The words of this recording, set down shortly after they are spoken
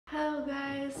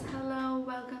guys, hello,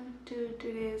 welcome to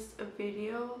today's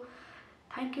video.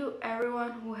 Thank you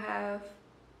everyone who have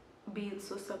been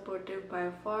so supportive by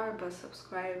far, by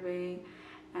subscribing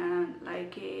and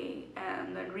liking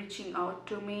and then reaching out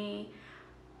to me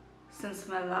since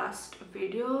my last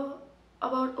video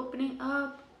about opening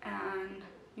up. And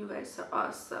you guys are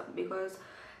awesome because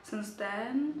since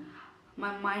then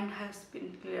my mind has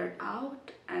been cleared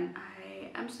out and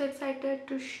I am so excited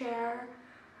to share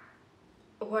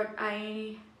what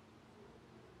I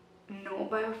know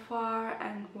by far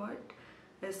and what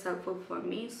is helpful for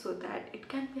me so that it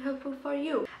can be helpful for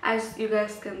you. As you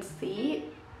guys can see,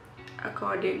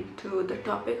 according to the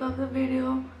topic of the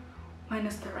video, when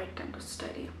is the right time to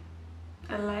study?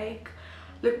 Like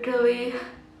literally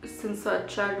since our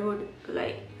childhood,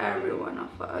 like every one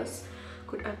of us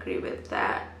could agree with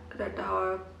that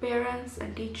our parents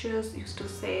and teachers used to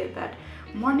say that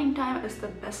morning time is the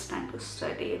best time to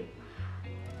study.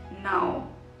 Now,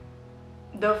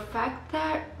 the fact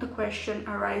that the question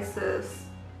arises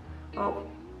of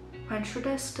when should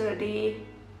I study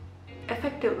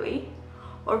effectively,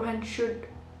 or when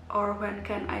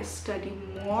can I study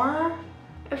more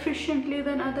efficiently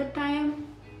than other time,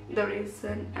 the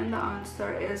reason and the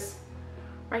answer is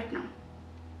right now.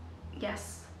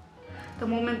 Yes, the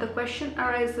moment the question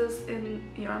arises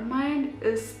in your mind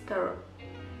is the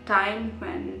time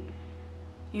when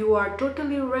you are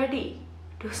totally ready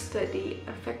to study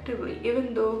effectively,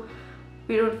 even though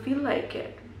we don't feel like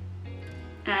it.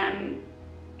 And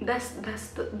that's the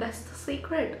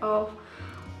secret of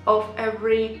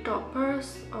every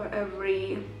toppers or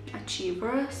every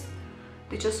achievers.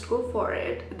 They just go for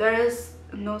it. There is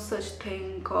no such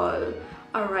thing called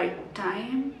a right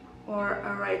time or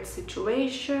a right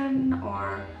situation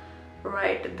or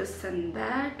right this and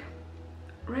that.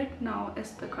 Right now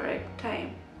is the correct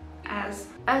time.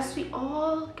 As we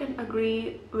all can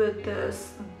agree with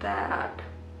this, that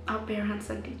our parents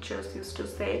and teachers used to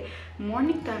say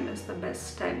morning time is the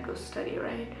best time to study,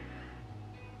 right?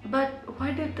 But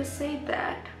why did they say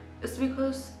that? It's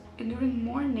because during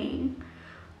morning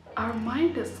our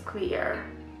mind is clear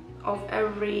of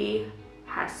every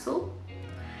hassle,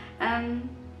 and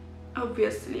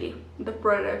obviously the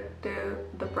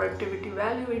productivity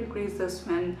value increases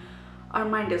when our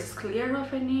mind is clear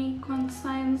of any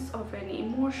conscience, of any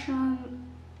emotion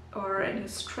or any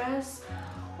stress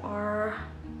or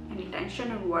any tension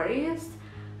or worries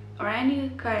or any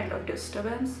kind of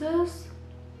disturbances.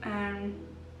 And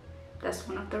that's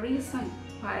one of the reasons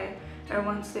why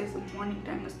everyone says the morning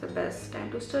time is the best time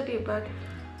to study. But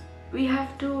we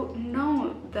have to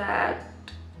know that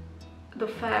the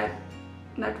fact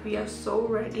that we are so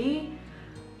ready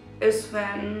is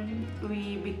when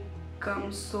we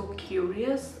become so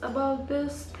curious about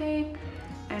this thing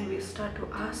and we start to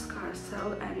ask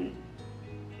ourselves and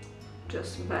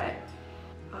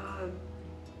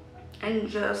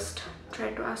just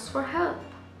try to ask for help.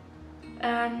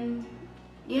 And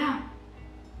yeah,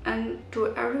 and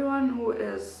to everyone who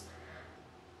is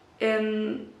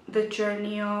in the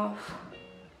journey of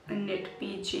NEET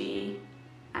PG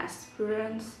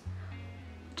aspirants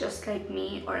just like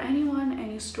me, or anyone,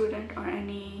 any student or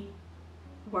any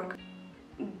worker,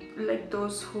 like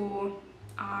those who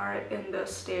are in the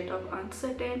state of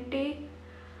uncertainty,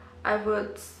 I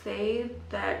would say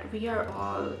that we are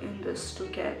all in this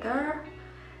together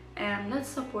and let's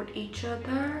support each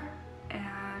other.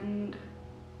 And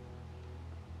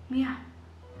yeah,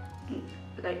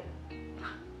 like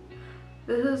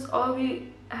this is all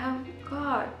we have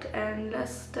got, and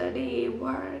let's study,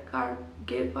 work,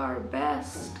 give our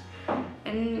best.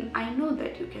 And I know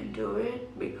that you can do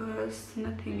it because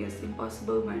nothing is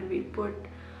impossible when we put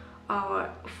our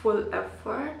full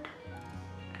effort.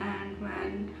 And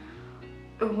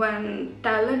when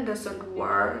talent doesn't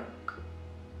work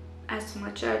as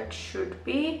much as it should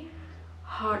be,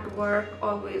 hard work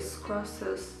always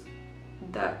crosses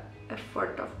the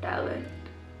effort of talent.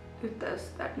 If does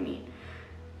that mean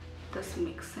doesn't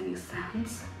make any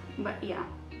sense? But yeah,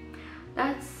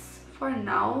 that's for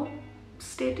now.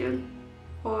 Stay tuned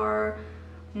for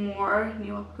more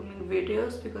new upcoming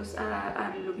videos because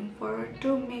I'm looking forward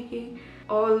to making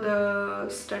all the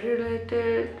study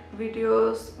related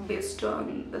videos based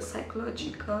on the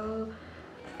psychological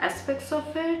aspects of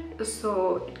it,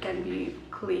 so it can be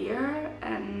clear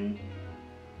and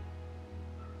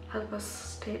help us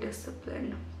stay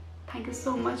disciplined. Thank you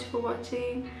so much for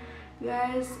watching,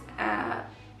 guys.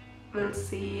 We'll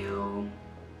see you